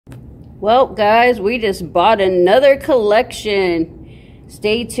Well, guys, we just bought another collection.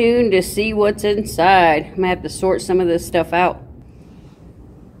 Stay tuned to see what's inside. I'm gonna have to sort some of this stuff out.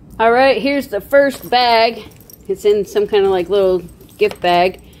 All right, here's the first bag. It's in some kind of like little gift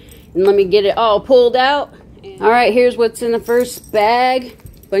bag. And let me get it all pulled out. All right, here's what's in the first bag.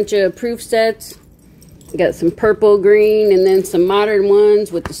 Bunch of proof sets. Got some purple, green, and then some modern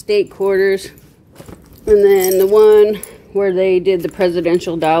ones with the state quarters. And then the one where they did the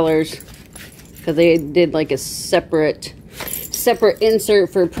presidential dollars, because they did like a separate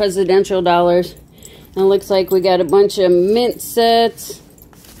insert for presidential dollars. And it looks like we got a bunch of mint sets.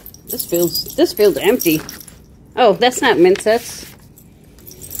 This feels empty. Oh, that's not mint sets.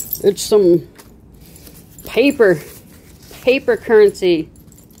 It's some paper currency.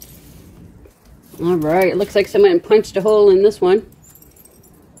 All right, it looks like someone punched a hole in this one.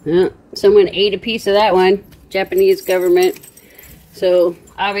 Yeah, someone ate a piece of that one. Japanese government. So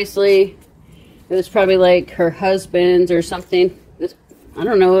obviously it was probably like her husband's or something. This, I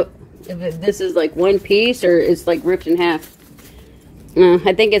don't know if this is like one piece or it's like ripped in half.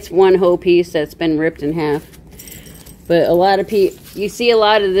 I think it's one whole piece that's been ripped in half. But a lot of people, you see a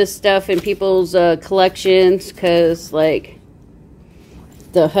lot of this stuff in people's collections because like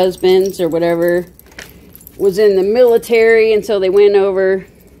the husbands or whatever was in the military, and so they went overseas.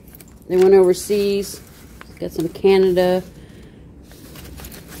 Got some Canada.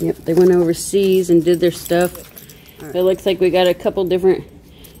 Yep, they went overseas and did their stuff. Right. It looks like we got a couple different.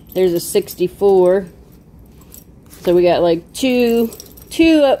 There's a 64. So we got like two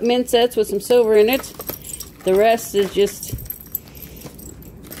mint sets with some silver in it. The rest is just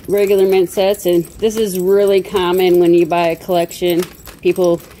regular mint sets, and this is really common when you buy a collection.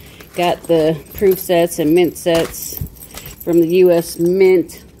 People got the proof sets and mint sets from the U.S.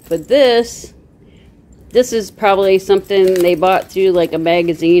 Mint, but this is probably something they bought through like a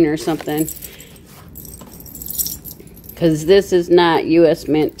magazine or something, because this is not U.S.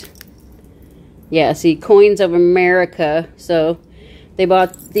 Mint. Yeah, see, Coins of America. So they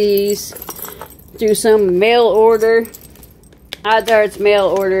bought these through some mail order. Odds are it's mail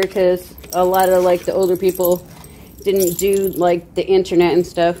order because a lot of like the older people didn't do like the internet and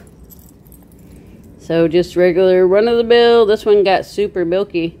stuff. So just regular run of the mill. This one got super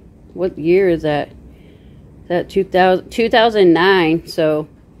milky. What year is that? Is that 2009? So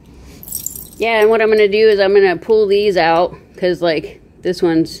yeah, and what I'm gonna do is I'm gonna pull these out because like this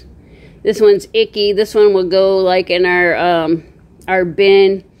one's icky. This one will go like in our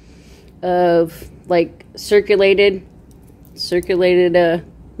bin of like circulated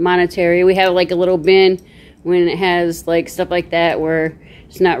monetary. We have like a little bin when it has like stuff like that where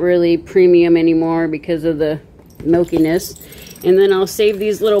it's not really premium anymore because of the milkiness. And then I'll save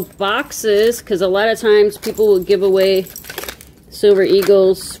these little boxes because a lot of times people will give away silver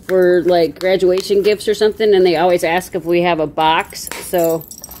eagles for like graduation gifts or something, and they always ask if we have a box. So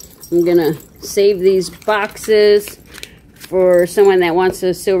I'm gonna save these boxes for someone that wants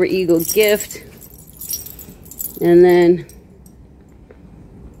a silver eagle gift. And then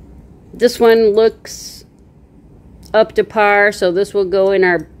this one looks up to par, so this will go in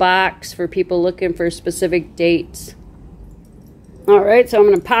our box for people looking for specific dates. Alright, so I'm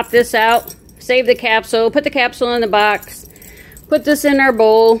going to pop this out, save the capsule, put the capsule in the box, put this in our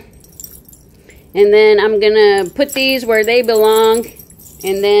bowl, and then I'm going to put these where they belong,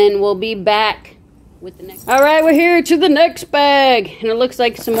 and then we'll be back with the next. Alright, we're here to the next bag, and it looks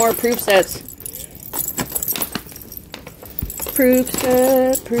like some more proof sets. Proof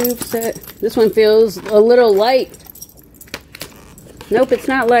set. This one feels a little light. Nope, it's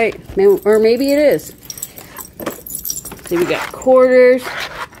not light. Or maybe it is. See, we got quarters.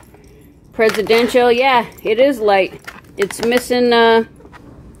 Presidential. Yeah, it is light. It's missing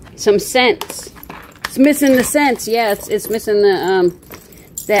some cents. It's missing the cents. Yeah, it's missing the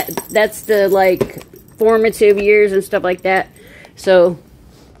that's the like formative years and stuff like that. So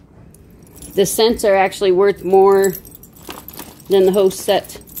the cents are actually worth more than the whole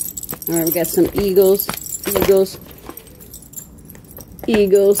set. All right, we got some eagles. There it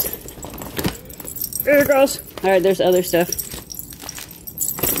goes. All right, there's other stuff.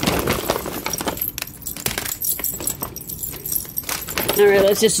 All right,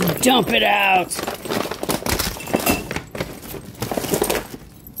 let's just dump it out.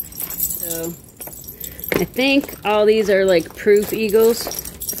 So I think all these are like proof eagles.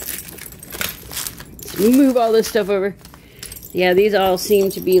 Let's move all this stuff over. Yeah, these all seem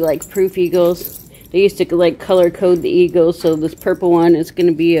to be like proof eagles. They used to like color code the eagles, so this purple one is going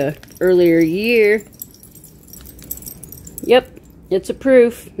to be a earlier year. Yep, it's a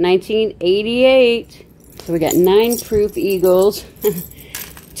proof, 1988. So we got 9 proof eagles.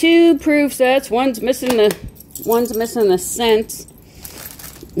 2 proof sets. One's missing the scents.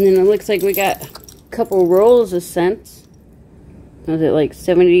 And then it looks like we got a couple rolls of scents. Was it like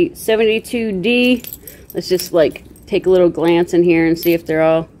 72D? Let's just like take a little glance in here and see if they're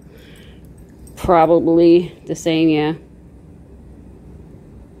all probably the same, yeah.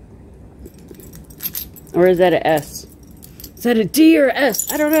 Or is that a S? Is that a D or a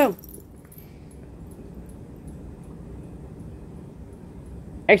S? I don't know.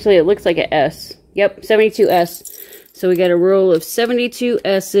 Actually, it looks like an S. Yep, 72S. So we got a roll of 72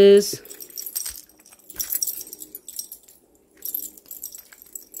 S's.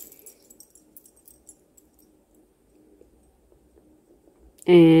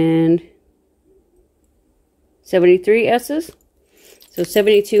 And 73 S's. So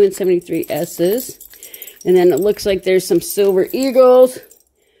 72 and 73 S's. And then it looks like there's some silver eagles,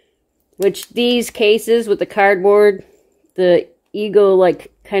 which these cases with the cardboard, the eagle like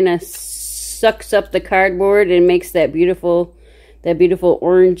kind of sucks up the cardboard and makes that beautiful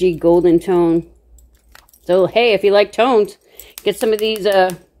orangey golden tone. So hey, if you like tones, get some of these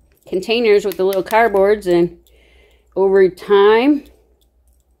containers with the little cardboards, and over time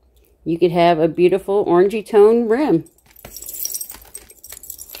you could have a beautiful orangey tone rim.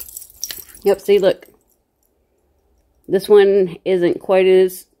 Yep, see, look. This one isn't quite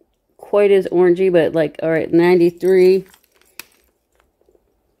as orangey, but like, all right, 93,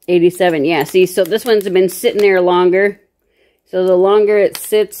 87. Yeah, see, so this one's been sitting there longer. So the longer it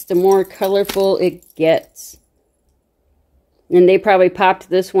sits, the more colorful it gets. And they probably popped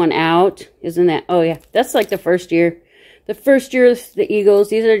this one out. Isn't that? Oh, yeah, that's like the first year. The first year of the eagles.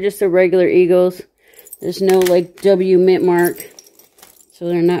 These are just the regular eagles. There's no like W mint mark. So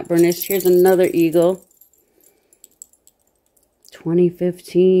they're not burnished. Here's another eagle.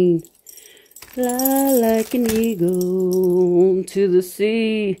 2015. Fly like an eagle to the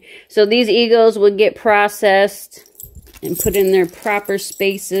sea. So these eagles will get processed and put in their proper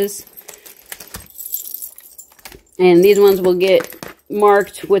spaces. And these ones will get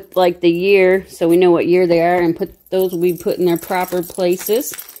marked with like the year, so we know what year they are, and those will be put in their proper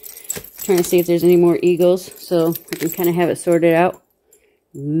places. Trying to see if there's any more eagles, so I can kind of have it sorted out.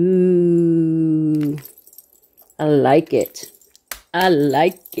 Ooh, I like it. I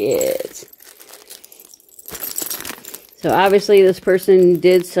like it. So obviously this person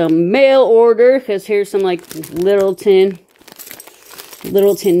did some mail order, because here's some like Littleton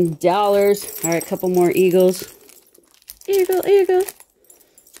dollars. All right, a couple more eagles. Eagle.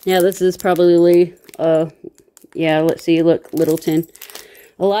 Yeah, this is probably, yeah, let's see, look, Littleton.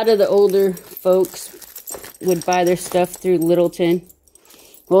 A lot of the older folks would buy their stuff through Littleton.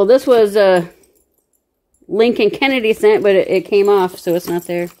 Well, this was Lincoln Kennedy scent, but it came off, so it's not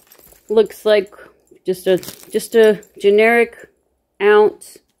there. Looks like just a generic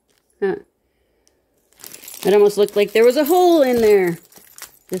ounce. Huh. It almost looked like there was a hole in there.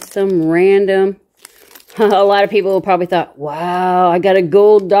 Just some random. A lot of people probably thought, wow, I got a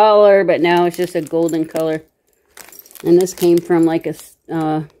gold dollar, but no, it's just a golden color. And this came from like a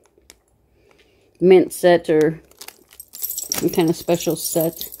mint set or some kind of special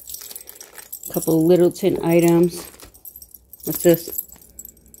set. A couple of Littleton items. What's this?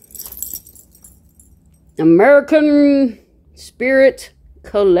 American Spirit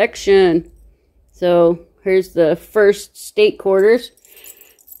Collection. So here's the first state quarters.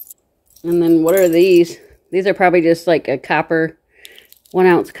 And then what are these? These are probably just like a copper, 1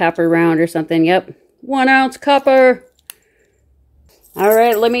 ounce copper round or something. Yep, 1 ounce copper. All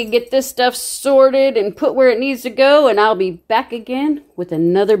right, let me get this stuff sorted and put where it needs to go, and I'll be back again with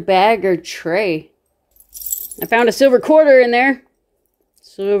another bag or tray. I found a silver quarter in there.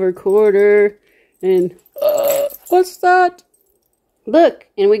 Silver quarter. And what's that? Look,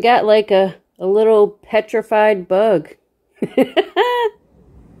 and we got like a little petrified bug.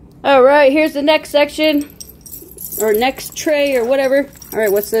 All right, here's the next section, or next tray, or whatever. All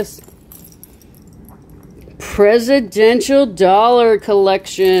right, what's this? Presidential dollar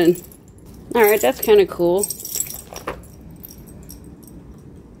collection. All right, that's kind of cool.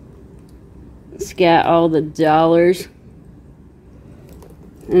 It's got all the dollars.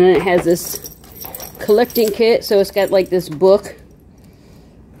 And then it has this collecting kit, so it's got like this book.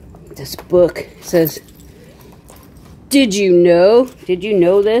 This book says, Did you know? Did you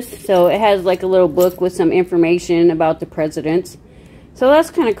know this? So it has like a little book with some information about the presidents. So that's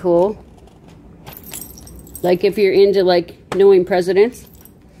kind of cool. Like if you're into like knowing presidents.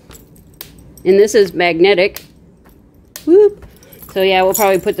 And this is magnetic. Whoop. So yeah, we'll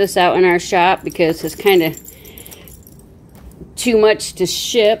probably put this out in our shop because it's kind of too much to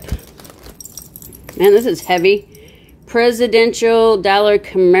ship. Man, this is heavy. Presidential Dollar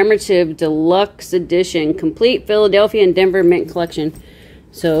Commemorative Deluxe Edition. Complete Philadelphia and Denver Mint Collection.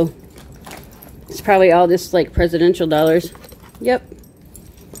 So, it's probably all just like presidential dollars. Yep.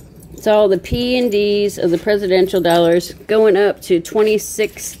 It's all the P and Ds of the presidential dollars going up to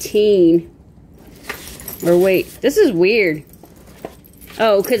 2016. Or wait, this is weird.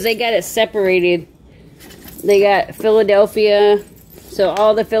 Oh, because they got it separated. They got Philadelphia. So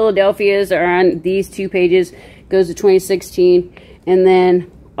all the Philadelphias are on these two pages. Goes to 2016. And then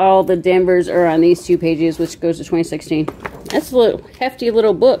all the Denvers are on these two pages, which goes to 2016. That's a little hefty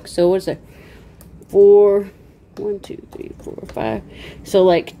little book. So what's that? 1, 2, 3, 4, 5. So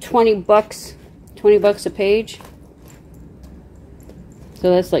like 20 bucks. 20 bucks a page.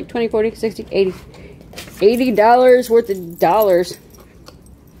 So that's like 20, 40, 60, 80. $80 worth of dollars.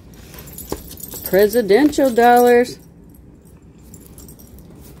 Presidential dollars.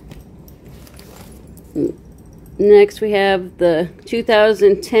 Next we have the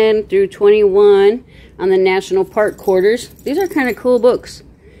 2010 through 21 on the National Park Quarters. These are kind of cool books.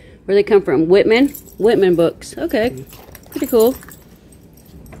 Where they come from? Whitman? Whitman books. Okay. Pretty cool.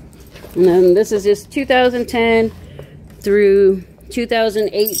 And then this is just 2010 through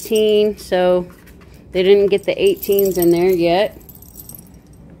 2018. So they didn't get the 18s in there yet.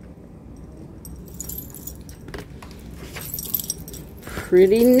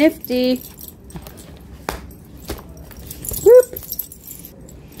 Pretty nifty. Whoop.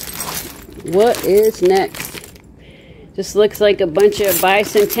 What is next? Just looks like a bunch of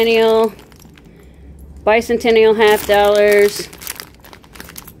bicentennial half dollars.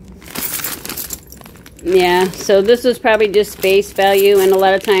 Yeah, so this is probably just face value, and a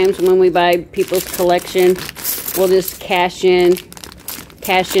lot of times when we buy people's collection, we'll just cash in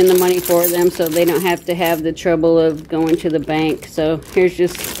the money for them so they don't have to have the trouble of going to the bank. So here's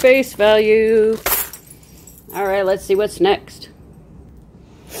just face value. All right, let's see what's next.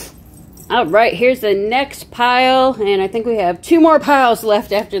 All right, here's the next pile, and I think we have 2 more piles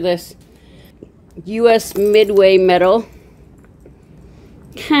left after this. U.S. Midway medal.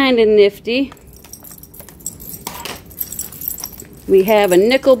 Kind of nifty. We have a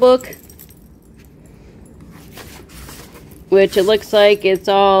nickel book, which it looks like it's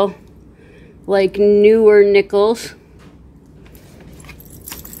all like newer nickels,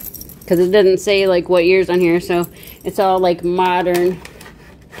 because it doesn't say like what years on here, so it's all like modern,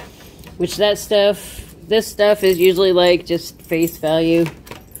 which this stuff is usually like just face value.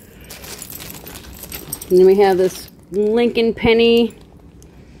 And then we have this Lincoln Penny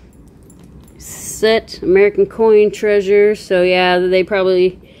set, American Coin Treasure. So yeah, they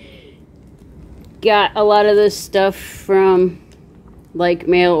probably got a lot of this stuff from like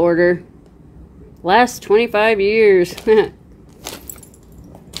mail order. Last 25 years.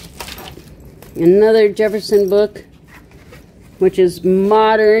 Another Jefferson book, which is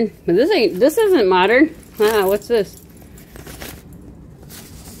modern. But this isn't modern. Ah, what's this?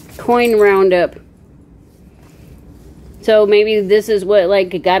 Coin Roundup. So maybe this is what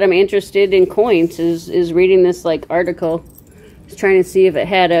like got him interested in coins, is reading this like article. Just trying to see if it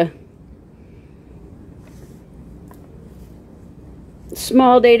had a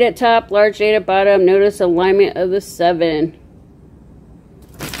small date at top, large date at bottom. Notice alignment of the 7.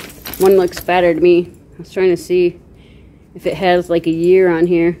 One looks fatter to me. I was trying to see if it has like a year on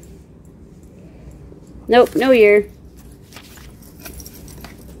here. Nope, no year.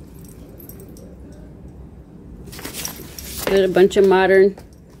 But a bunch of modern.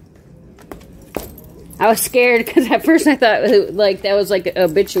 I was scared because at first I thought like that was like an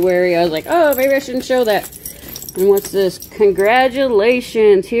obituary. I was like, oh, maybe I shouldn't show that. And what's this?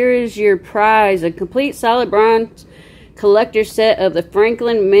 Congratulations, here is your prize. A complete solid bronze collector set of the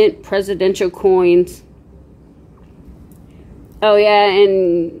Franklin Mint presidential coins. Oh yeah,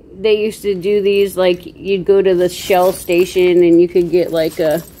 and they used to do these, like, you'd go to the Shell station and you could get like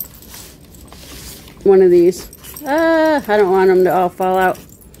one of these. I don't want them to all fall out.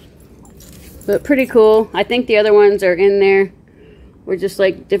 But pretty cool. I think the other ones are in there. We're just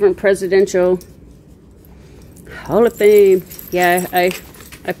like different presidential Hall of Fame. Yeah, I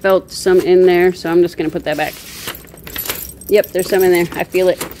felt some in there, so I'm just going to put that back. Yep, there's some in there. I feel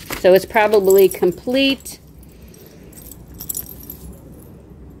it. So it's probably complete.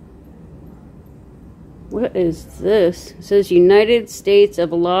 What is this? It says United States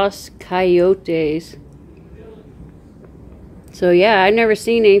of Los Coyotes. So yeah, I've never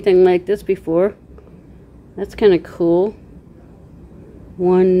seen anything like this before. That's kind of cool.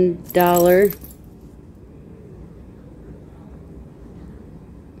 $1.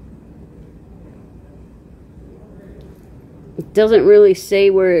 It doesn't really say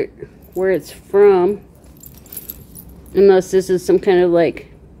where it's from. Unless this is some kind of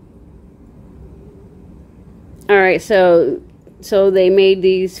like... Alright, so they made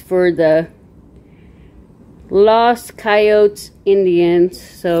these for the Los Coyotes Indians.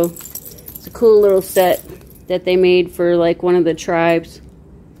 So it's a cool little set that they made for like one of the tribes.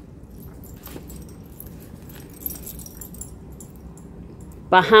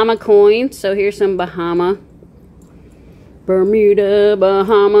 Bahama coins. So here's some Bahama. Bermuda,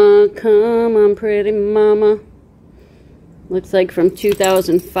 Bahama, come on pretty mama. Looks like from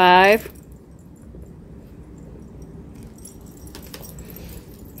 2005.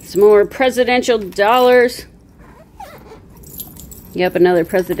 Some more presidential dollars. Yep, another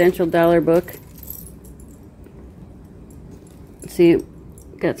presidential dollar book. Let's see,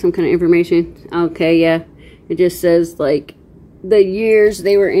 got some kind of information. Okay, yeah. It just says like the years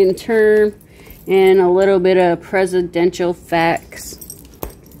they were in term and a little bit of presidential facts.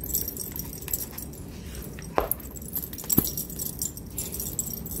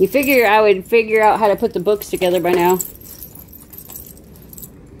 You figure I would figure out how to put the books together by now.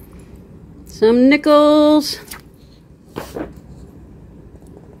 Some nickels.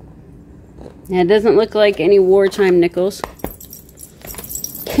 Yeah, it doesn't look like any wartime nickels.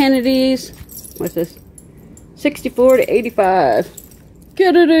 Kennedy's. What's this? 64 to 85.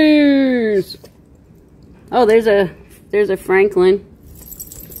 Kennedy's. Oh, there's a Franklin.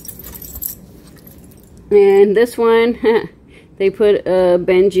 And this one, they put a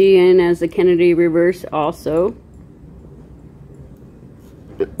Benji in as the Kennedy reverse also.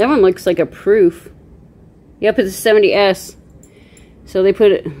 That one looks like a proof. Yep, it's a 70S. So they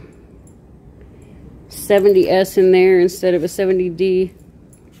put a 70S in there instead of a 70D.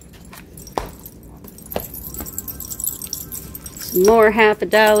 Some more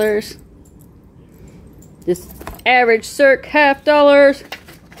 $50. Just average Cirque $50.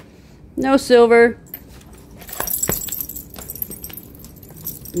 No silver.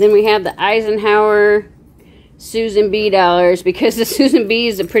 Then we have the Eisenhower Susan B dollars, because the Susan B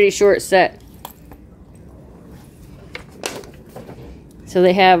is a pretty short set. So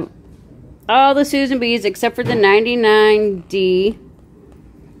they have all the Susan B's except for the 99D.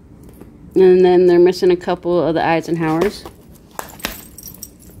 And then they're missing a couple of the Eisenhowers.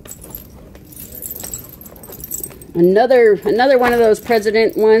 Another one of those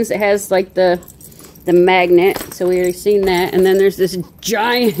president ones that has like the magnet. So we already seen that. And then there's this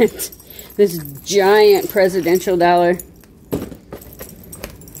giant presidential dollar.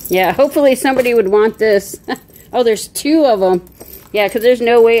 Yeah, hopefully somebody would want this. Oh, there's two of them. Yeah, because there's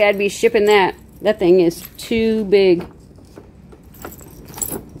no way I'd be shipping that. That thing is too big.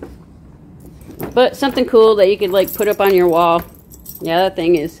 But something cool that you could like put up on your wall. Yeah, that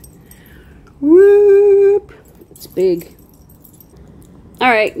thing is... Whoop! It's big.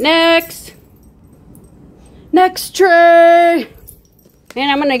 Alright, next! Next tray! Man,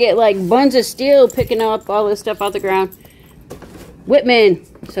 I'm gonna get like buns of steel picking up all this stuff out the ground. Whitman.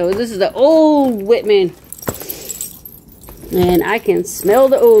 So this is the old Whitman. And I can smell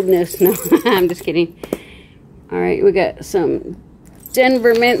the oldness. No, I'm just kidding. Alright, we got some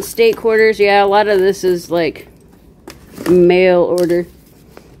Denver Mint State Quarters. Yeah, a lot of this is like mail order.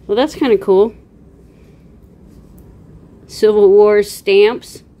 Well, that's kind of cool. Civil War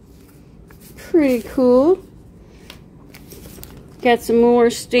stamps. Pretty cool. Got some more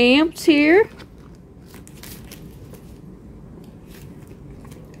stamps here.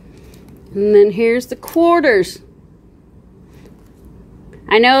 And then here's the quarters.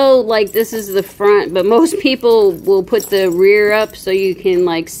 I know like this is the front, but most people will put the rear up so you can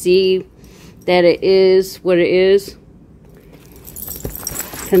like see that it is what it is.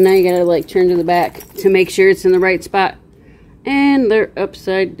 Cause now you gotta like turn to the back to make sure it's in the right spot. And they're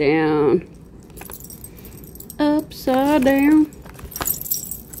upside down. Upside down.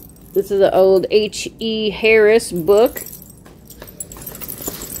 This is the old H.E. Harris book.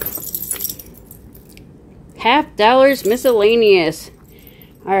 $50 miscellaneous.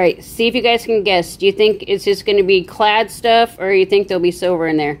 Alright, see if you guys can guess. Do you think it's just going to be clad stuff, or you think there'll be silver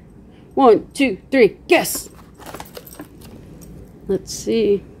in there? 1, 2, 3, guess! Let's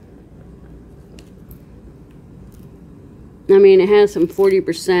see. I mean, it has some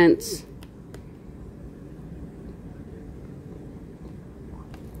 40%.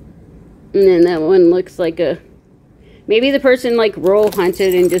 And then that one looks like a... Maybe the person like roll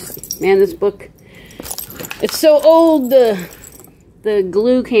hunted and just... Man, this book... It's so old, the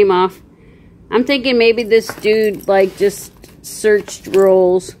glue came off. I'm thinking maybe this dude like just searched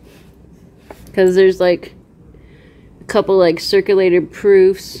rolls. Because there's like a couple like circulated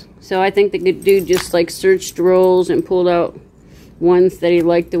proofs. So I think the dude just like searched rolls and pulled out ones that he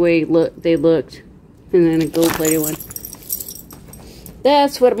liked the way they looked. And then a gold-plated one.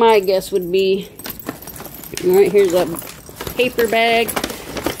 That's what my guess would be. All right, here's a paper bag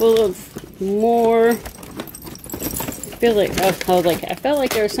full of more. I feel like, I felt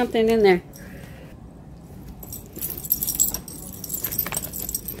like there was something in there.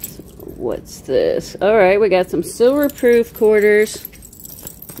 What's this? All right, we got some silver proof quarters.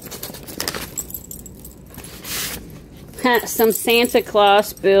 Some Santa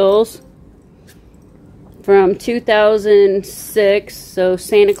Claus bills from 2006, so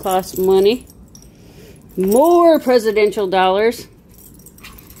Santa Claus money. More presidential dollars.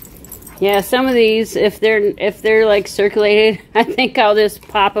 Yeah, some of these, if they're like circulated, I think I'll just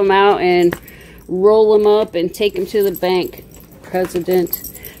pop them out and roll them up and take them to the bank. President.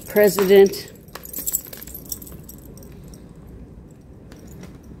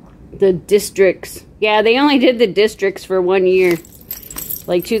 The districts. Yeah, they only did the districts for 1 year.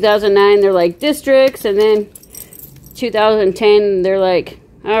 Like 2009, they're like districts, and then 2010, they're like,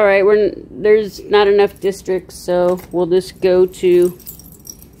 all right, there's not enough districts, so we'll just go to.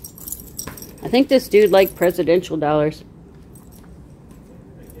 I think this dude liked presidential dollars.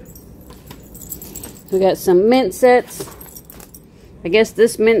 We got some mint sets. I guess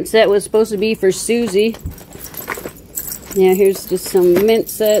this mint set was supposed to be for Susie. Yeah, here's just some mint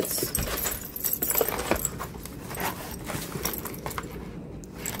sets.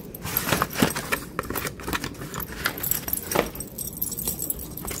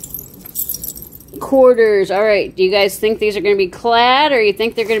 Quarters. All right, do you guys think these are going to be clad, or you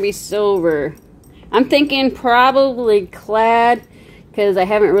think they're going to be silver? I'm thinking probably clad, because I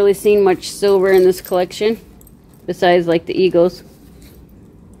haven't really seen much silver in this collection, besides like the Eagles.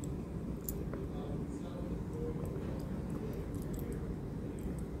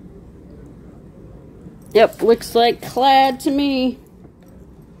 Yep, looks like clad to me.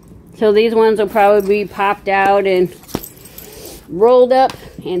 So these ones will probably be popped out and rolled up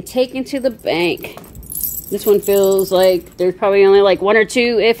and taken to the bank. This one feels like there's probably only like 1 or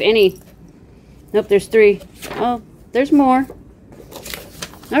 2, if any. Nope, there's 3. Oh, there's more.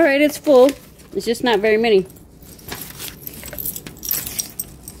 All right, it's full. It's just not very many.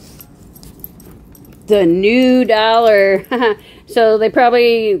 The new dollar. So they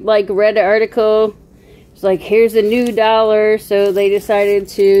probably like read the article. It's like, here's the new dollar. So they decided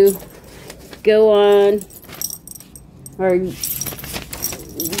to go on or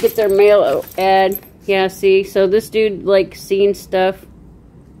get their mail ad. Yeah, see, so this dude like seen stuff.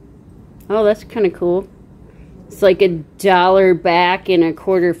 Oh, that's kind of cool. It's like $1 back and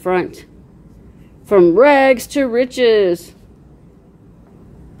 $1/4 front. From rags to riches.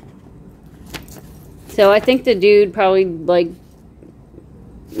 So I think the dude probably like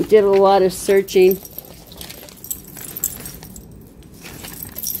did a lot of searching.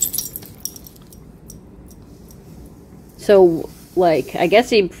 So like, I guess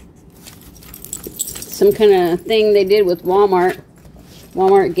some kind of thing they did with Walmart.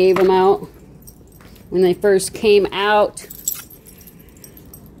 Walmart gave them out when they first came out.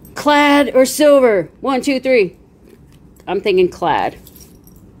 Clad or silver? 1, 2, 3. I'm thinking clad.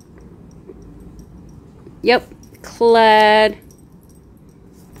 Yep, clad.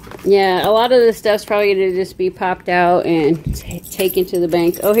 Yeah, a lot of this stuff's probably going to just be popped out and taken to the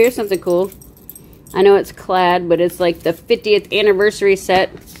bank. Oh, here's something cool. I know it's clad, but it's like the 50th anniversary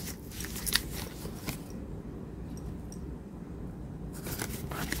set.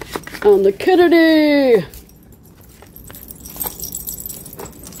 On the Kennedy!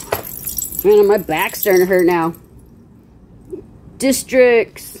 Man, my back's starting to hurt now.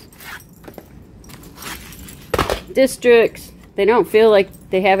 Districts. They don't feel like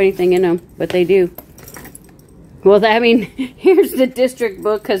they have anything in them, but they do. Well, I mean, here's the district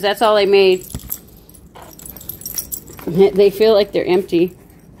book, because that's all they made. They feel like they're empty.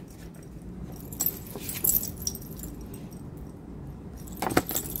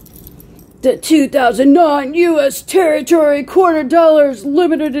 The 2009 U.S. Territory $250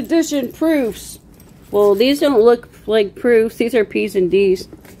 limited edition proofs. Well, these don't look like proofs. These are P's and D's.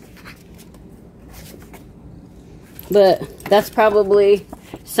 But that's probably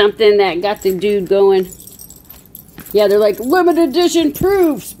something that got the dude going. Yeah, they're like limited edition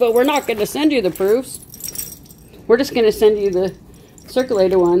proofs, but we're not going to send you the proofs. We're just going to send you the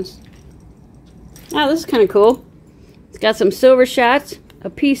circulator ones. Oh, this is kind of cool. It's got some silver shots, a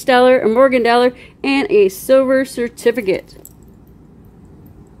Peace dollar, a Morgan dollar, and a silver certificate.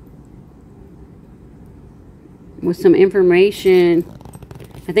 With some information.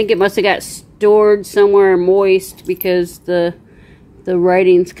 I think it must have got stored somewhere moist because the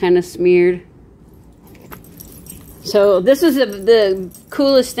writing's kind of smeared. So this is the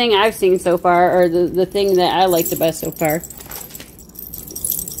coolest thing I've seen so far, or the thing that I like the best so far.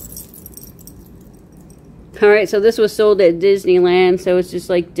 Alright, so this was sold at Disneyland, so it's just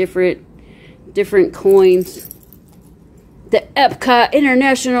like different coins. The Epcot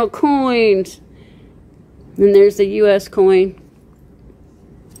International coins. And there's the US coin.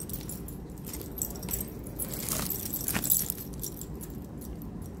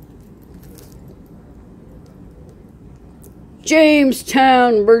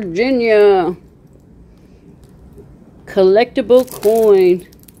 Jamestown, Virginia. Collectible coin.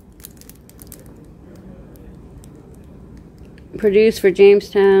 Produced for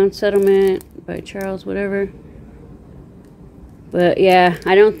Jamestown settlement by Charles whatever. But yeah,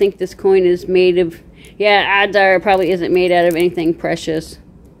 I don't think this coin is made of... Yeah, odds are it probably isn't made out of anything precious.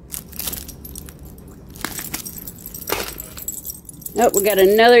 Oh, we got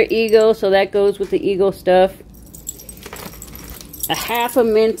another eagle, so that goes with the eagle stuff. A half a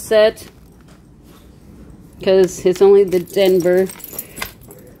mint set, because it's only the Denver.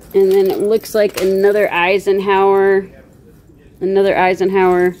 And then it looks like another Eisenhower. Another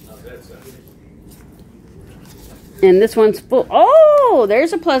Eisenhower. And this one's full. Oh,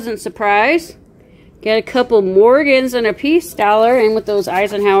 there's a pleasant surprise. Got a couple Morgans and a peace dollar in with those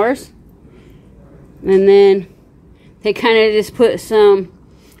Eisenhowers. And then they kind of just put some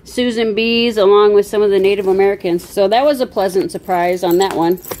Susan B's along with some of the Native Americans. So that was a pleasant surprise on that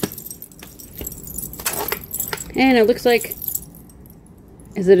one. And it looks like,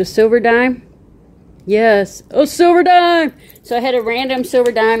 is it a silver dime? Yes. Oh, silver dime! So I had a random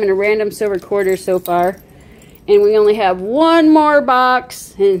silver dime and a random silver quarter so far. And we only have one more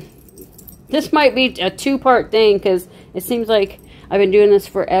box. And this might be a two-part thing because it seems like I've been doing this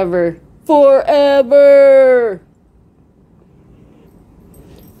forever. Forever!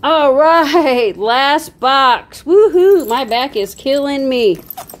 Alright, last box. Woohoo! My back is killing me.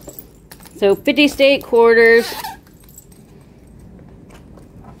 So 50 state quarters.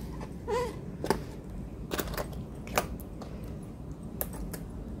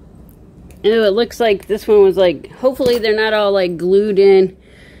 Oh, it looks like this one was like, hopefully they're not all like glued in.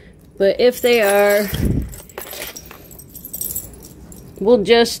 But if they are, we'll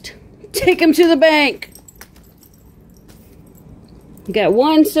just take them to the bank. We got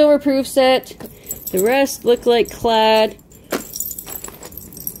one silver proof set. The rest look like clad.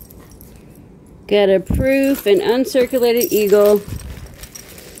 Got a proof and uncirculated eagle.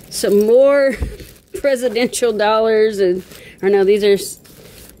 Some more presidential dollars. And, or no, these are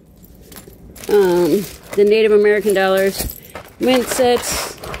the Native American dollars. Mint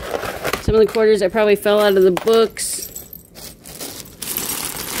sets. Some of the quarters that probably fell out of the books.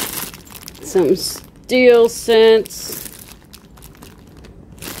 Some steel cents.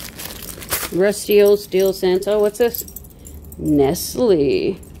 Rusty old steel cents. Oh, what's this?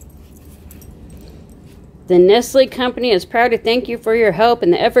 Nestle. The Nestle Company is proud to thank you for your help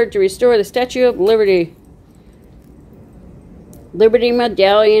in the effort to restore the Statue of Liberty. Liberty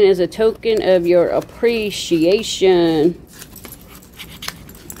Medallion is a token of your appreciation.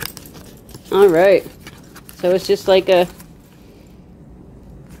 Alright. So it's just like a...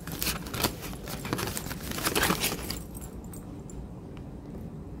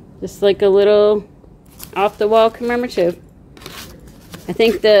 just like a little off-the-wall commemorative. I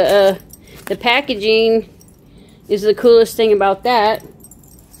think the packaging is the coolest thing about that.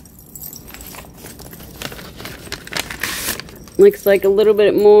 Looks like a little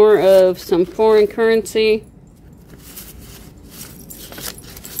bit more of some foreign currency.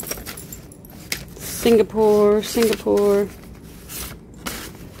 Singapore, Singapore.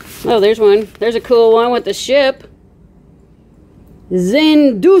 Oh, there's one. There's a cool one with the ship.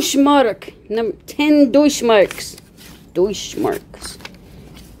 Zen Deutschmark. 10 Deutschmarks. Deutschmarks.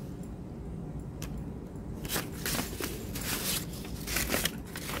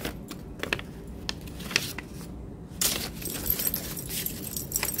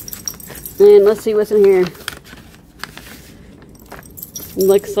 And let's see what's in here.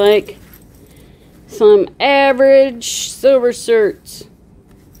 Looks like some average silver certs.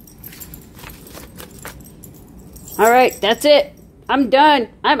 Alright, that's it. I'm done.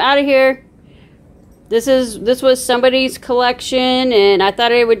 I'm out of here. This was somebody's collection and I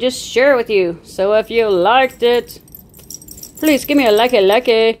thought I would just share it with you. So if you liked it, please give me a like.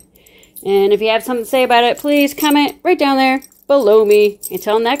 And if you have something to say about it, please comment right down there below me.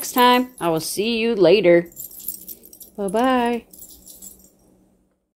 Until next time, I will see you later. Bye-bye.